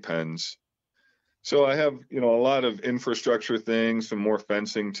pig pens. So I have a lot of infrastructure things, some more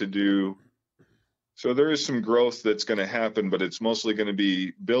fencing to do. So there is some growth that's going to happen, but it's mostly going to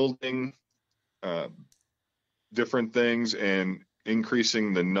be building different things and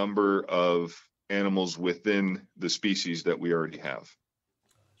increasing the number of animals within the species that we already have.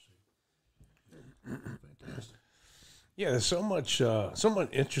 Yeah, there's so much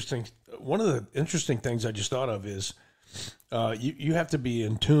interesting. One of the interesting things I just thought of is you have to be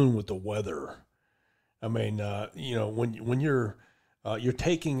in tune with the weather. I mean, when you're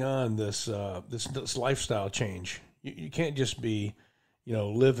taking on this lifestyle change, you can't just be,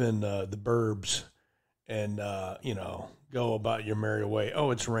 live in the burbs and go about your merry way.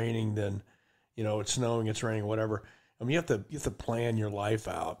 Oh, it's raining, then it's snowing, it's raining, whatever. I mean, you have to plan your life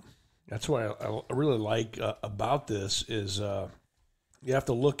out. That's what I really like about this is you have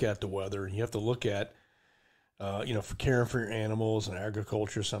to look at the weather, and you have to look at for caring for your animals and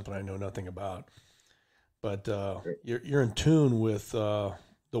agriculture, something I know nothing about. But you're in tune with the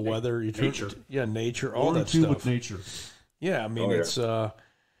weather, nature, nature, all that stuff. With nature. Yeah, I mean it's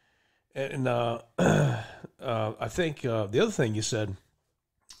and I think the other thing you said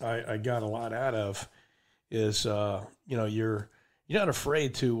I got a lot out of is you're not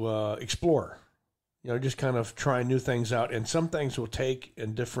afraid to explore. Just kind of try new things out, and some things will take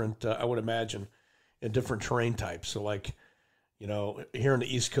in different. I would imagine in different terrain types. So, like here on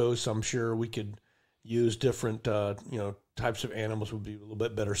the East Coast, I'm sure we could use different types of animals would be a little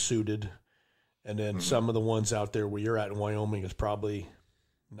bit better suited, and then some of the ones out there where you're at in Wyoming is probably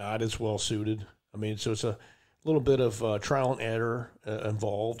not as well suited. I mean, so it's a little bit of trial and error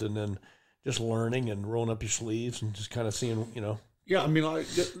involved, and then just learning and rolling up your sleeves and just kind of seeing, Yeah, I mean, I'm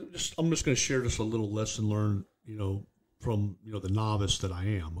just going to share just a little lesson learned, from the novice that I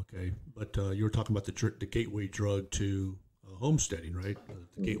am. Okay, but you were talking about the gateway drug to homesteading, right?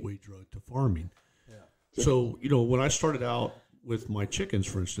 The gateway drug to farming. Yeah. So when I started out with my chickens,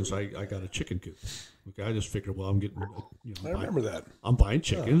 for instance, I got a chicken coop. Okay, I just figured, well, I'm getting, I remember that. I'm buying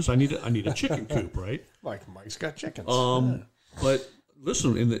chickens. I need a chicken coop, right? Like Mike's got chickens. But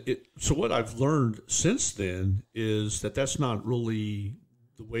listen, so what I've learned since then is that that's not really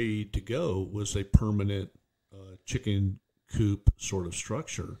the way to go. Was a permanent chicken coop sort of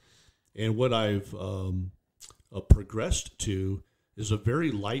structure, and what I've progressed to is a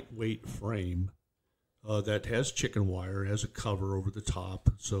very lightweight frame that has chicken wire, has a cover over the top,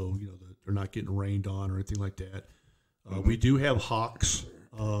 so they're not getting rained on or anything like that. We do have hawks,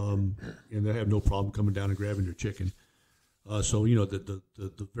 and they have no problem coming down and grabbing your chicken. So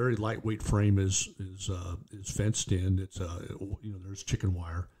the very lightweight frame is fenced in. It's there's chicken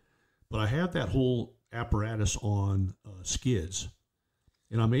wire, but I have that whole apparatus on skids,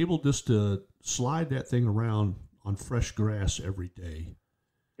 and I'm able just to slide that thing around on fresh grass every day.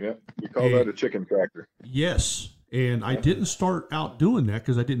 Yeah, you call that a chicken tractor. Yes, and I didn't start out doing that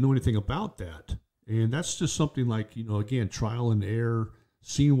because I didn't know anything about that, and that's just something like again, trial and error,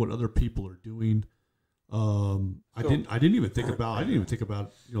 seeing what other people are doing. I didn't even think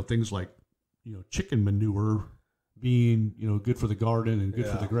about things like chicken manure being good for the garden and good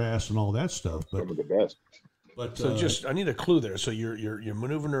for the grass and all that stuff. But some of the best. But so I need a clue there. So you're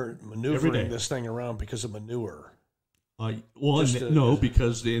maneuvering this thing around because of manure.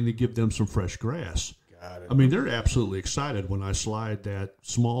 Because then they give them some fresh grass. Got it. I mean, they're absolutely excited when I slide that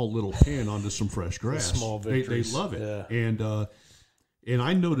small little pen onto some fresh grass. Small victories. They love it. Yeah. And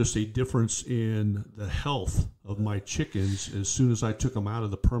I noticed a difference in the health of my chickens as soon as I took them out of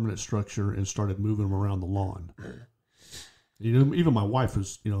the permanent structure and started moving them around the lawn. Even my wife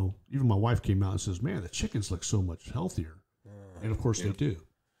came out and says, "Man, the chickens look so much healthier." And of course they do.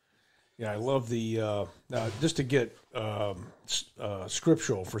 Yeah, I love the just to get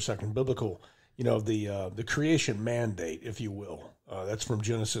scriptural for a second, biblical. The creation mandate, if you will. That's from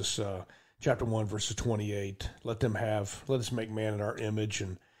Genesis. Chapter 1, verses 28, let us make man in our image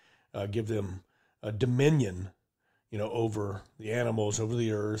and give them a dominion, over the animals, over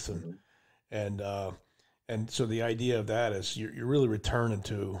the earth, And so the idea of that is you're really returning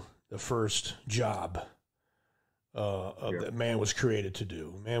to the first job that man was created to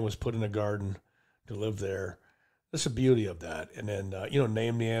do. Man was put in a garden to live there. That's the beauty of that. And then,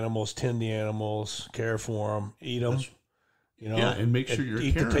 name the animals, tend the animals, care for them, eat them, and make sure you're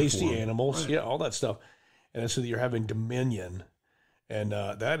eat the tasty for 'em. animals. Right. Yeah, all that stuff. And so that you're having dominion. And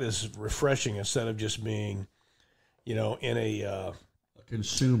that is refreshing instead of just being, in a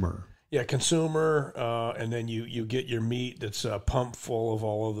consumer. Yeah, consumer, and then you get your meat that's pumped full of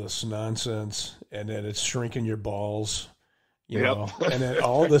all of this nonsense, and then it's shrinking your balls, know, and then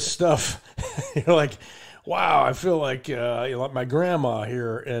all this stuff. You're like, wow, I feel like like my grandma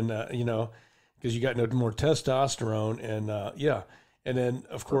here, and because you got no more testosterone, and and then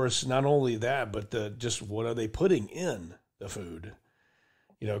of course not only that, but just what are they putting in the food?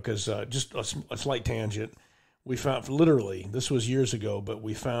 Because just a slight tangent. We found, literally, this was years ago, but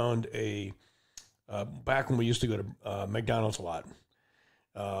we found back when we used to go to McDonald's a lot.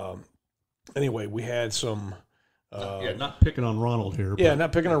 Anyway, we had some. Not picking on Ronald here. Yeah,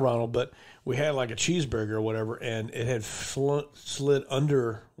 not picking on Ronald, but we had like a cheeseburger or whatever, and it had slid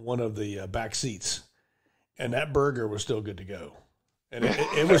under one of the back seats, and that burger was still good to go. And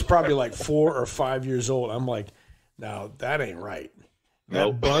it was probably like 4 or 5 years old. I'm like, now that ain't right.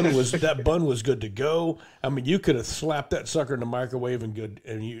 That bun was good to go. I mean, you could have slapped that sucker in the microwave and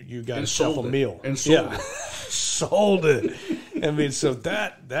you got yourself a meal. And sold it. Sold it. I mean, so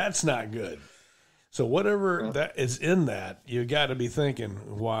that's not good. So whatever that is in that, you got to be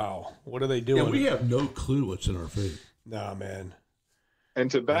thinking, wow, what are they doing? Yeah, we have no clue what's in our food. Nah, man. And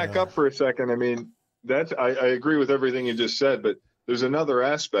to back up for a second, I mean, I agree with everything you just said, but there's another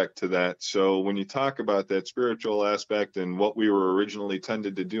aspect to that. So when you talk about that spiritual aspect and what we were originally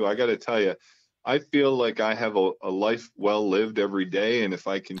tended to do, I got to tell you, I feel like I have a life well lived every day. And if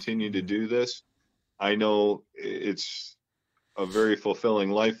I continue to do this, I know it's a very fulfilling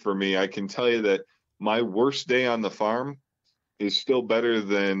life for me. I can tell you that my worst day on the farm is still better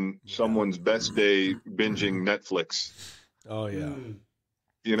than someone's best day binging Netflix. Oh, yeah.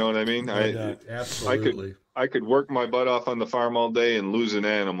 You know what I mean? Absolutely. I could work my butt off on the farm all day and lose an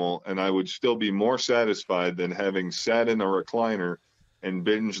animal, and I would still be more satisfied than having sat in a recliner and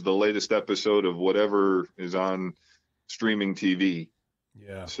binged the latest episode of whatever is on streaming TV.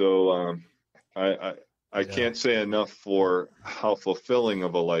 Yeah. So I can't say enough for how fulfilling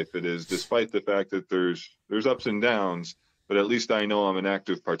of a life it is, despite the fact that there's ups and downs, but at least I know I'm an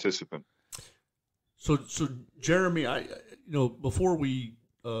active participant. So Jeremy, before we,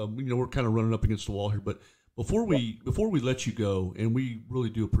 we're kind of running up against the wall here, but before we let you go, and we really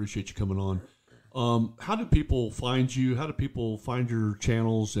do appreciate you coming on, how do people find you? How do people find your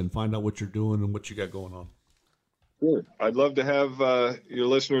channels and find out what you're doing and what you got going on? Sure. I'd love to have your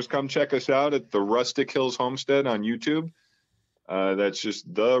listeners come check us out at the Rustic Hills Homestead on YouTube. That's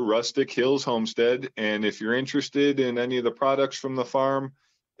just the Rustic Hills Homestead. And if you're interested in any of the products from the farm,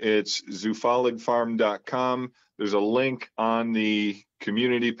 it's zoophilidfarm.com. There's a link on the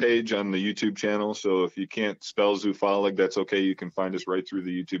community page on the YouTube channel. So if you can't spell zoophilig, that's okay. You can find us right through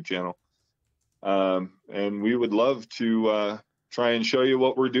the YouTube channel. And we would love to try and show you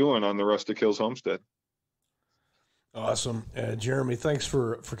what we're doing on the Rustic Hills Homestead. Awesome. Jeremy, thanks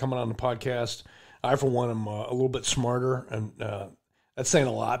for coming on the podcast. I, for one, am a little bit smarter, and that's saying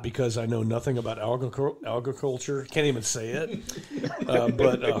a lot because I know nothing about agriculture. Can't even say it.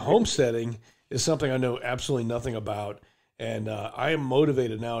 But homesteading is something I know absolutely nothing about, and I am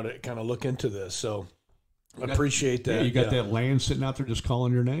motivated now to kind of look into this. So I appreciate that. Yeah, you got that land sitting out there just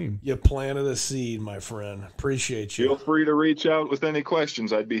calling your name. You planted a seed, my friend. Appreciate you. Feel free to reach out with any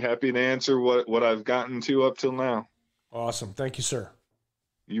questions. I'd be happy to answer what I've gotten to up till now. Awesome. Thank you, sir.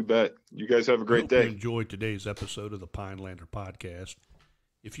 You bet. You guys have a great day. You enjoyed today's episode of the Pinelander Podcast.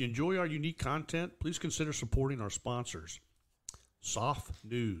 If you enjoy our unique content, please consider supporting our sponsors. Soft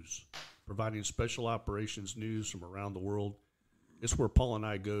News, providing special operations news from around the world. It's where Paul and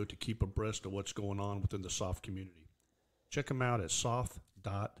I go to keep abreast of what's going on within the SOF community. Check them out at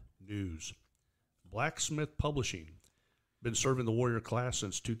soft.news. Blacksmith Publishing, been serving the warrior class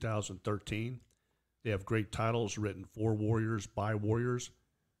since 2013. They have great titles written for warriors, by warriors.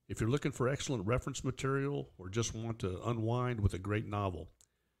 If you're looking for excellent reference material or just want to unwind with a great novel,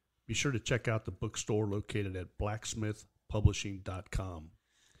 be sure to check out the bookstore located at blacksmithpublishing.com.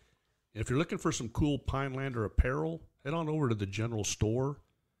 And if you're looking for some cool Pinelander apparel, head on over to the general store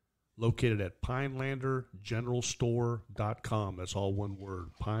located at pinelandergeneralstore.com. That's all one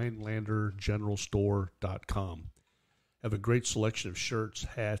word, pinelandergeneralstore.com. Have a great selection of shirts,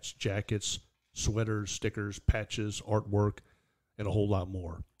 hats, jackets, sweaters, stickers, patches, artwork, and a whole lot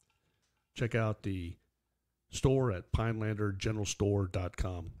more. check out the store at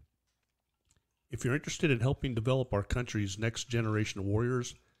pinelandergeneralstore.com. If you're interested in helping develop our country's next generation of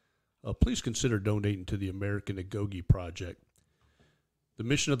warriors, please consider donating to the American Agoge Project. The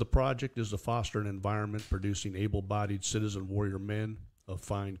mission of the project is to foster an environment producing able-bodied citizen warrior men of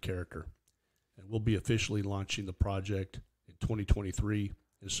fine character. And we'll be officially launching the project in 2023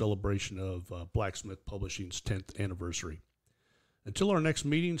 in celebration of Blacksmith Publishing's 10th anniversary. Until our next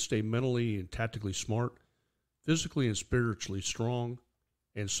meeting, stay mentally and tactically smart, physically and spiritually strong,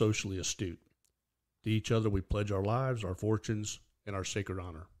 and socially astute. To each other we pledge our lives, our fortunes, and our sacred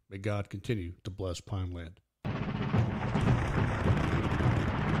honor. May God continue to bless Pineland.